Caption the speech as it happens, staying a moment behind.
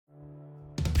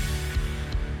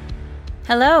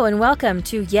Hello and welcome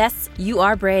to Yes, You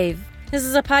Are Brave. This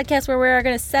is a podcast where we're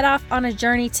going to set off on a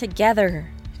journey together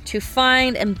to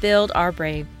find and build our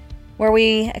brave, where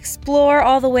we explore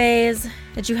all the ways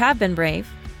that you have been brave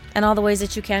and all the ways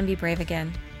that you can be brave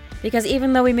again. Because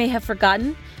even though we may have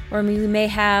forgotten or we may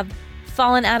have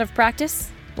fallen out of practice,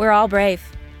 we're all brave.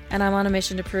 And I'm on a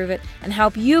mission to prove it and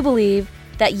help you believe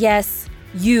that yes,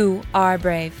 you are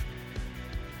brave.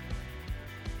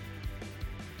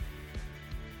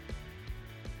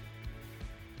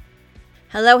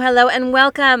 Hello, and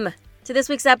welcome to this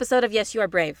week's episode of Yes, You Are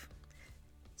Brave.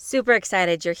 Super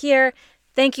excited you're here.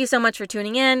 Thank you so much for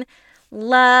tuning in.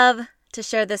 Love to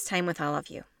share this time with all of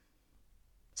you.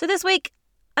 So this week,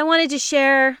 I wanted to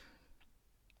share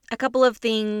a couple of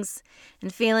things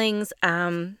and feelings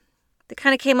that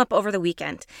kind of came up over the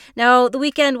weekend. Now, the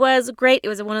weekend was great. It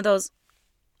was one of those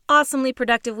awesomely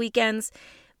productive weekends,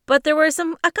 but there were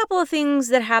a couple of things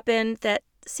that happened that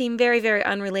seem very, very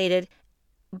unrelated,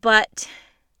 but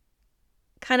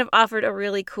kind of offered a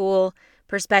really cool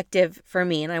perspective for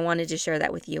me, and I wanted to share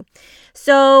that with you.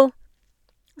 So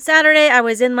Saturday, I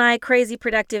was in my crazy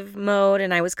productive mode,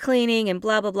 and I was cleaning and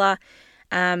blah, blah, blah,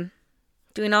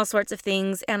 doing all sorts of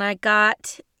things, and I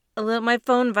got my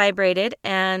phone vibrated,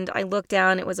 and I looked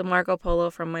down. It was a Marco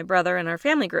Polo from my brother and our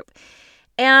family group,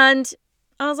 and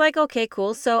I was like, okay,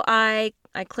 cool. So I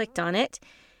clicked on it,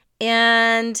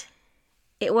 and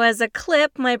it was a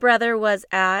clip my brother was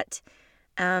at.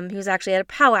 He was actually at a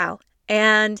powwow.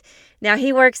 And now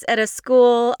he works at a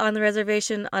school on a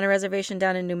reservation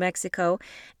down in New Mexico.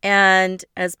 And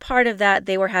as part of that,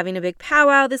 they were having a big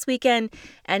powwow this weekend,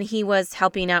 and he was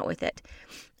helping out with it.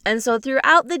 And so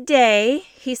throughout the day,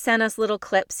 he sent us little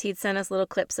clips. He'd sent us little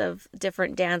clips of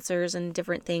different dancers and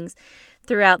different things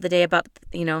throughout the day about,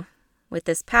 with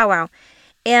this powwow.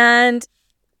 And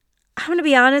I'm going to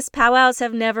be honest, powwows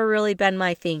have never really been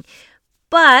my thing.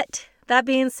 But that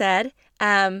being said,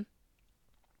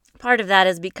 part of that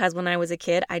is because when I was a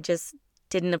kid, I just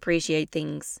didn't appreciate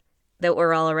things that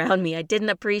were all around me. I didn't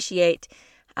appreciate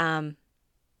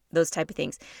those type of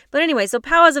things. But anyway, so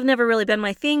powwows have never really been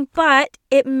my thing, but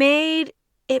it made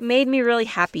me really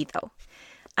happy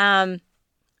though.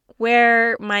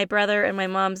 Where my brother and my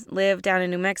mom live down in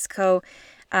New Mexico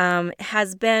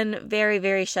has been very,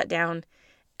 very shut down.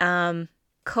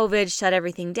 COVID shut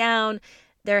everything down.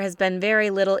 There has been very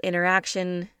little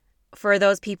interaction for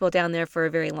those people down there for a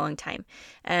very long time.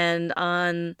 And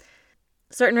on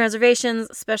certain reservations,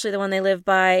 especially the one they live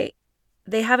by,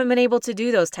 they haven't been able to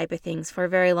do those type of things for a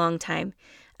very long time.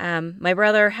 My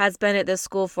brother has been at this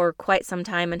school for quite some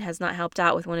time and has not helped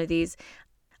out with one of these.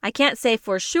 I can't say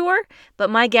for sure, but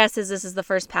my guess is this is the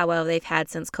first powwow they've had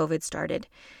since COVID started.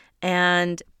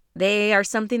 And they are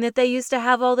something that they used to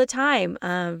have all the time,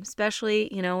 especially,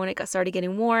 when it started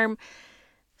getting warm.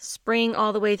 Spring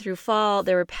all the way through fall,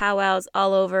 there were powwows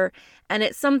all over, and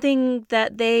it's something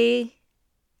that they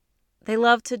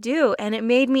love to do, and it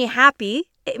made me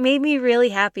happy. It made me really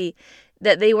happy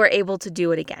that they were able to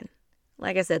do it again.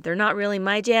 Like I said, they're not really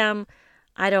my jam.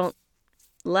 I don't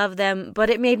love them,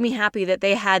 but it made me happy that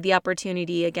they had the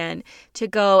opportunity again to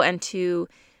go and to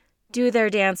do their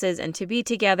dances and to be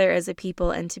together as a people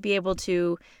and to be able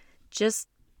to just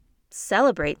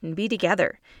celebrate and be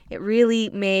together. It really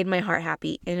made my heart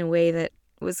happy in a way that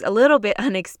was a little bit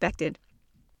unexpected.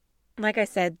 Like I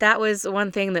said, that was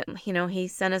one thing that, he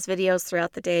sent us videos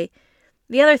throughout the day.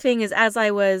 The other thing is, as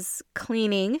I was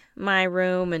cleaning my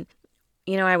room and,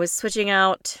 I was switching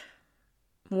out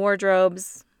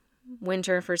wardrobes,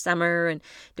 winter for summer, and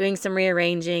doing some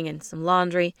rearranging and some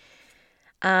laundry.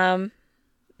 And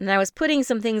I was putting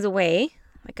some things away,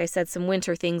 like I said, some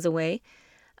winter things away.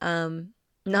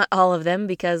 Not all of them,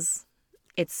 because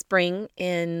it's spring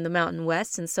in the Mountain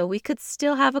West, and so we could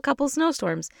still have a couple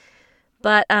snowstorms.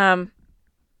 But a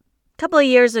couple of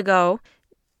years ago,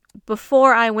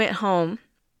 before I went home,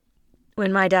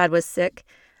 when my dad was sick,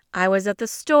 I was at the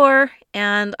store,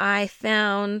 and I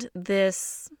found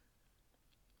this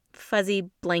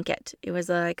fuzzy blanket. It was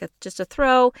like just a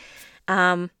throw,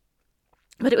 but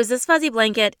it was this fuzzy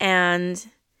blanket, and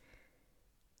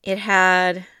it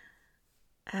had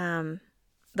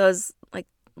those like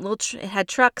little it had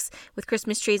trucks with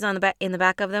Christmas trees on the back, in the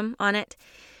back of them, on it.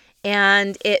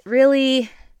 And it really,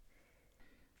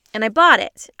 and I bought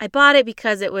it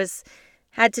because it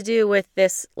had to do with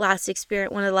this last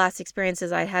experience, one of the last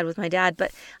experiences I had with my dad.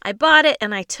 But I bought it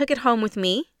and I took it home with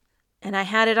me, and I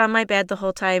had it on my bed the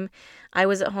whole time I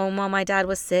was at home while my dad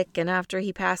was sick and after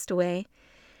he passed away.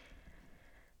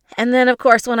 And then, of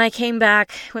course, when I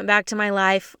went back to my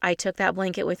life, I took that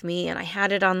blanket with me and I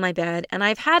had it on my bed. And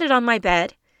I've had it on my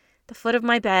bed, the foot of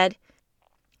my bed,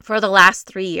 for the last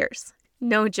 3 years.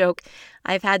 No joke.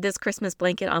 I've had this Christmas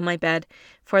blanket on my bed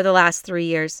for the last 3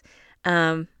 years.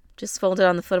 Just folded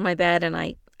on the foot of my bed, and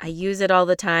I use it all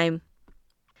the time.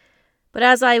 But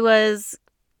as I was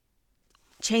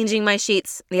changing my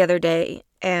sheets the other day,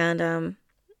 and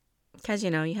because,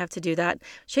 you have to do that,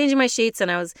 changing my sheets, and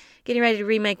I was getting ready to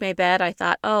remake my bed, I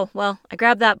thought, oh, well, I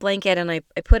grabbed that blanket and I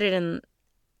put it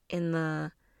in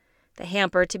the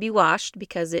hamper to be washed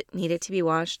because it needed to be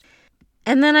washed.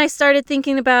 And then I started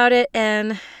thinking about it,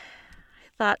 and I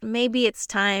thought maybe it's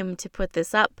time to put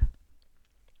this up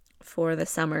for the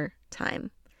summer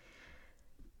time,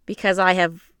 because I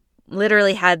have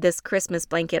literally had this Christmas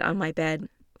blanket on my bed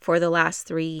for the last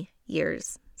 3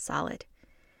 years solid.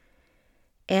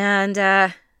 And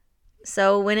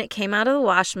so when it came out of the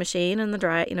wash machine and the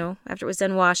dry, after it was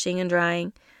done washing and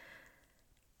drying,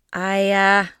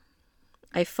 I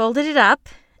folded it up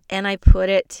and I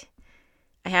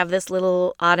have this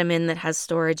little ottoman that has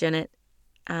storage in it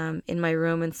in my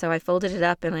room. And so I folded it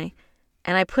up and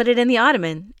I put it in the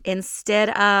ottoman instead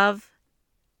of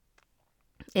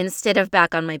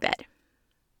back on my bed.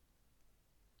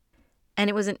 And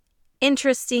it was an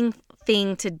interesting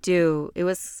thing to do.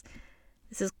 This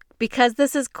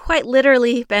has quite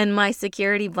literally been my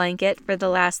security blanket for the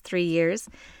last 3 years.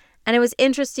 And it was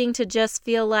interesting to just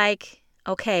feel like,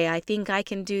 okay, I think I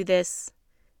can do this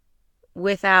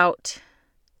I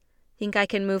think I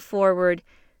can move forward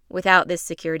without this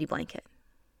security blanket.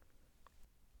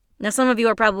 Now, some of you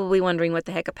are probably wondering what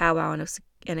the heck a powwow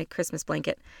and a Christmas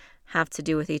blanket have to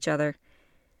do with each other.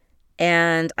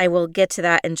 And I will get to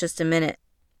that in just a minute.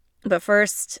 But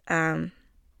first, the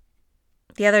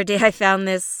other day I found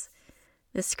this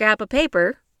scrap of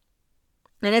paper,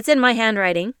 and it's in my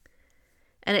handwriting,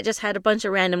 and it just had a bunch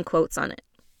of random quotes on it.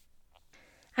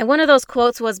 And one of those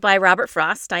quotes was by Robert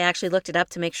Frost. I actually looked it up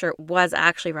to make sure it was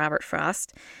actually Robert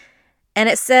Frost. And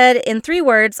it said, in 3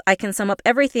 words, I can sum up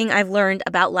everything I've learned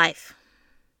about life.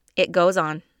 It goes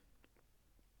on.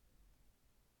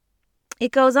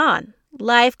 It goes on.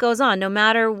 Life goes on. No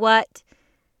matter what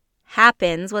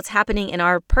happens, what's happening in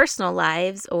our personal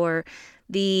lives, or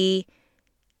the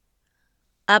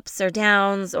ups or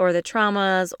downs, or the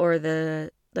traumas, or the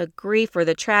grief, or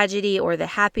the tragedy, or the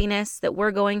happiness that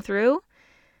we're going through,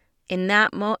 in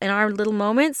our little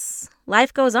moments,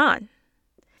 life goes on.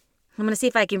 I'm going to see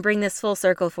if I can bring this full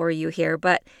circle for you here,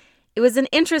 but it was an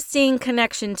interesting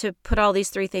connection to put all these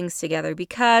 3 things together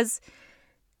because,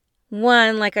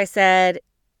 one, like I said,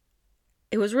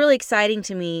 it was really exciting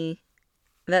to me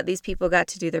that these people got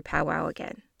to do their powwow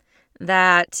again,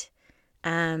 that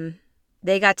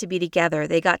they got to be together.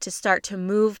 They got to start to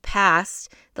move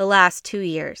past the last 2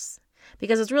 years,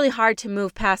 because it's really hard to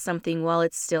move past something while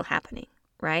it's still happening,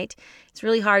 right? It's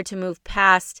really hard to move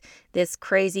past this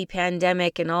crazy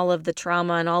pandemic and all of the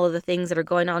trauma and all of the things that are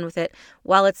going on with it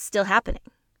while it's still happening.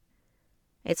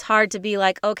 It's hard to be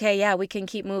like, okay, yeah, we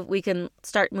can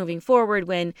start moving forward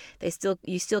when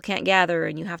you still can't gather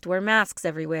and you have to wear masks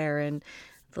everywhere, and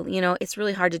it's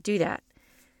really hard to do that.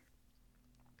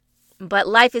 But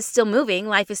life is still moving,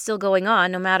 life is still going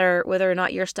on, no matter whether or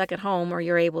not you're stuck at home or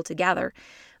you're able to gather.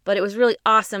 But it was really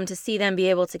awesome to see them be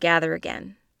able to gather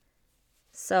again.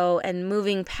 So, and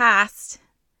moving past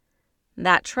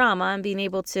that trauma and being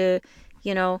able to,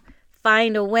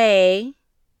 find a way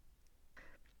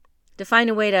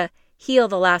to heal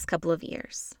the last couple of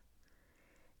years.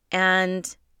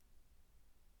 And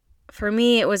for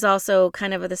me, it was also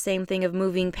kind of the same thing of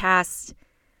moving past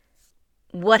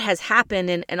what has happened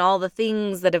and all the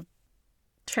things that have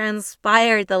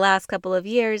transpired the last couple of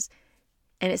years.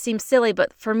 And it seems silly,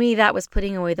 but for me, that was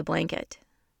putting away the blanket.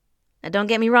 Now, don't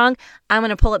get me wrong, I'm going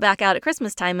to pull it back out at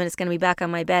Christmas time, and it's going to be back on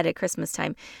my bed at Christmas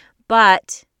time.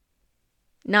 But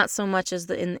not so much as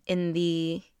in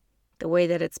the way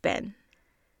that it's been.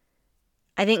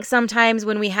 I think sometimes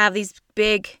when we have these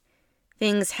big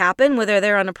things happen, whether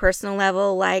they're on a personal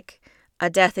level, like a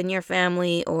death in your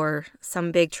family, or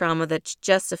some big trauma that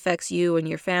just affects you and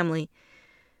your family,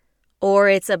 or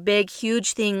it's a big,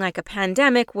 huge thing like a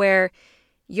pandemic where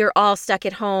you're all stuck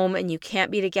at home and you can't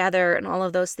be together and all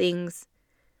of those things,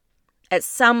 at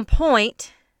some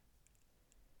point,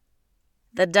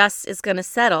 the dust is going to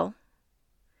settle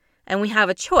and we have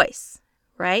a choice,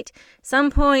 right?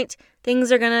 Some point,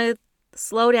 things are going to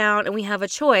slow down and we have a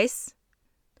choice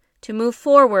to move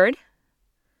forward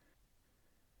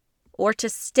or to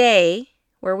stay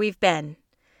where we've been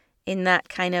in that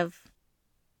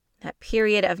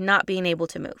period of not being able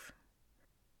to move.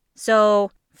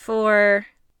 So for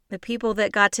the people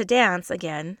that got to dance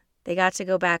again, they got to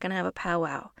go back and have a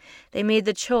powwow. They made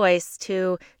the choice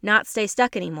to not stay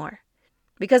stuck anymore.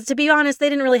 Because to be honest, they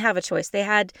didn't really have a choice. They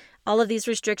had all of these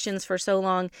restrictions for so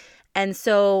long. And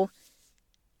so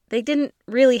they didn't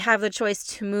really have the choice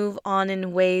to move on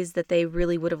in ways that they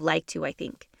really would have liked to, I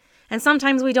think. And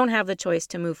sometimes we don't have the choice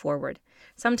to move forward.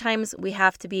 Sometimes we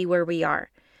have to be where we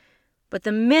are. But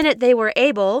the minute they were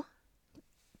able,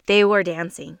 they were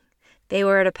dancing. They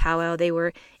were at a powwow. They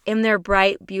were in their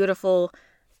bright, beautiful,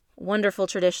 wonderful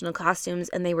traditional costumes,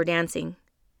 and they were dancing.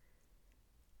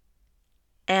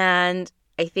 And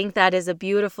I think that is a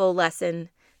beautiful lesson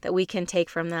that we can take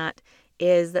from that,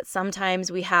 is that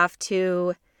sometimes we have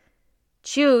to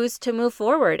choose to move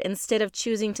forward instead of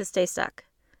choosing to stay stuck.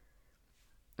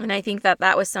 And I think that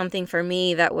that was something for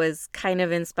me that was kind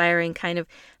of inspiring, kind of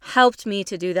helped me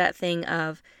to do that thing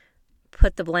of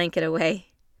put the blanket away,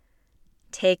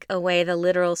 take away the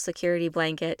literal security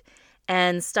blanket,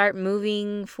 and start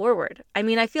moving forward. I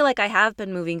mean, I feel like I have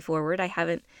been moving forward. I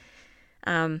haven't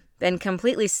been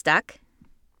completely stuck.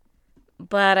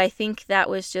 But I think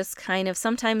that was just kind of,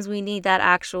 sometimes we need that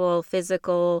actual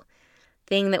physical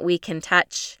thing that we can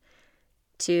touch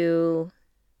to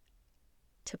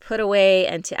put away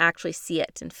and to actually see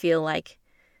it and feel like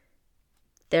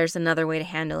there's another way to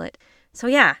handle it. So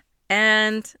yeah,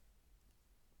 and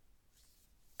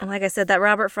like I said, that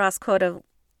Robert Frost quote of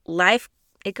life,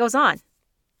 it goes on.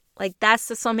 Like that's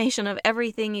the summation of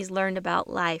everything he's learned about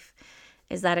life,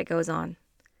 is that it goes on.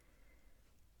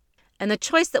 And the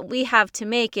choice that we have to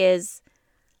make is,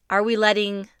 are we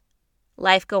letting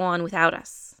life go on without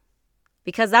us?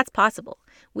 Because that's possible.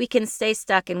 We can stay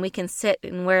stuck and we can sit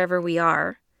in wherever we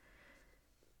are.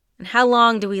 And how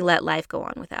long do we let life go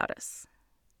on without us?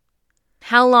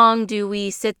 How long do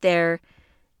we sit there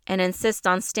and insist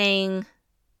on staying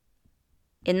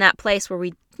in that place where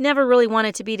we never really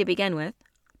wanted to be to begin with?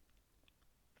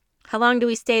 How long do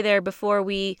we stay there before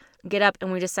we get up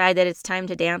and we decide that it's time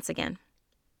to dance again?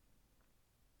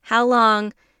 How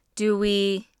long do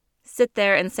we sit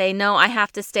there and say, no, I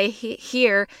have to stay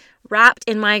here wrapped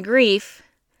in my grief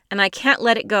and I can't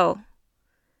let it go?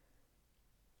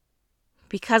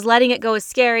 Because letting it go is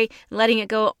scary. Letting it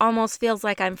go almost feels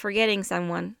like I'm forgetting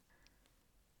someone.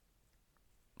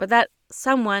 But that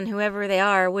someone, whoever they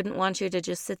are, wouldn't want you to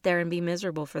just sit there and be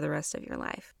miserable for the rest of your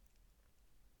life.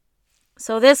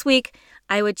 So this week,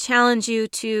 I would challenge you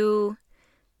to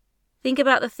think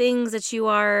about the things that you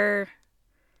are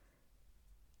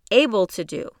able to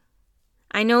do.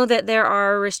 I know that there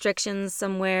are restrictions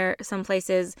some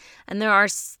places, and there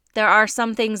are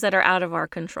some things that are out of our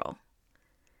control.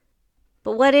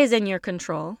 But what is in your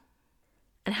control?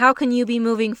 And how can you be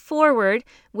moving forward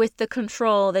with the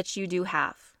control that you do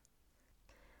have?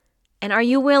 And are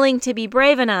you willing to be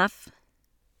brave enough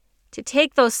to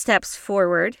take those steps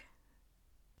forward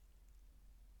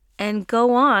and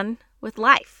go on with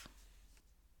life?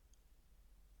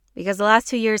 Because the last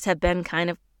 2 years have been kind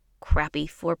of crappy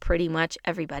for pretty much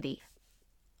everybody.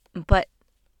 But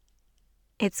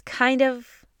it's kind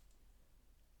of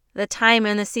the time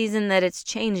and the season that it's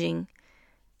changing.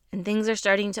 And things are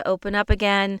starting to open up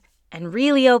again and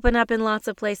really open up in lots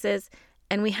of places.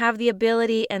 And we have the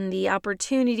ability and the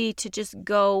opportunity to just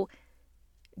go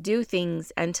do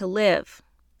things and to live.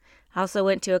 I also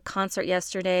went to a concert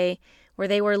yesterday where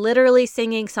they were literally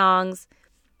singing songs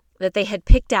that they had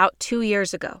picked out 2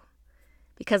 years ago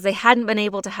because they hadn't been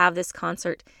able to have this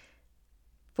concert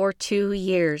for 2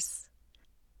 years.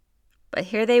 But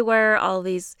here they were, all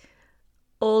these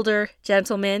older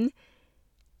gentlemen,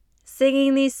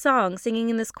 singing these songs, singing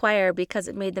in this choir because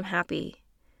it made them happy.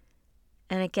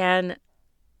 And again,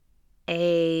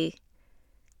 a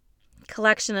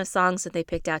collection of songs that they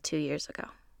picked out 2 years ago.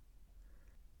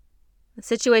 The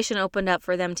situation opened up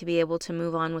for them to be able to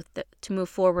move on to move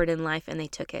forward in life, and they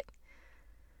took it.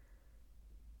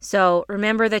 So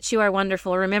remember that you are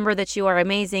wonderful. Remember that you are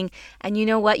amazing. And you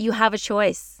know what? You have a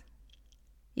choice.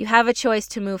 You have a choice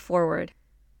to move forward.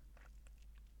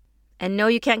 And no,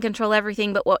 you can't control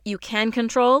everything, but what you can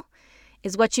control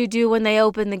is what you do when they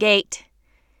open the gate.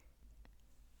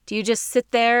 Do you just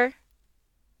sit there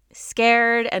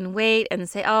scared and wait and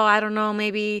say, oh, I don't know,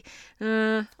 maybe,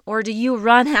 or do you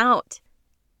run out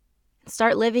and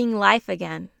start living life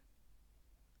again?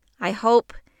 I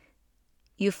hope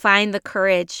you find the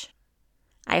courage.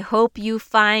 I hope you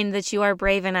find that you are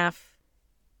brave enough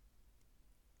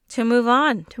to move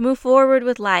on, to move forward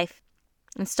with life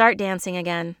and start dancing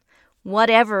again,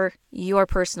 whatever your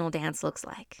personal dance looks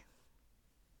like.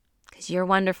 Because you're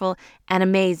wonderful and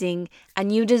amazing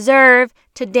and you deserve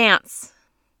to dance.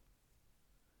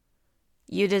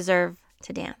 You deserve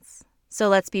to dance. So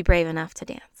let's be brave enough to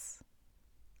dance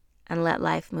and let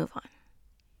life move on.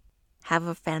 Have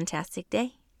a fantastic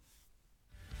day.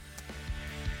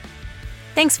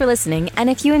 Thanks for listening, and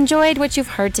if you enjoyed what you've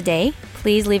heard today,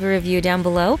 please leave a review down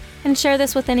below and share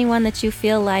this with anyone that you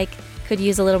feel like could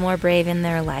use a little more brave in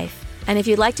their life. And if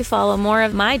you'd like to follow more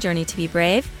of my journey to be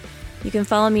brave, you can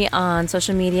follow me on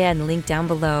social media and link down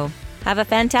below. Have a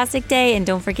fantastic day, and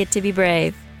don't forget to be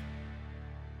brave.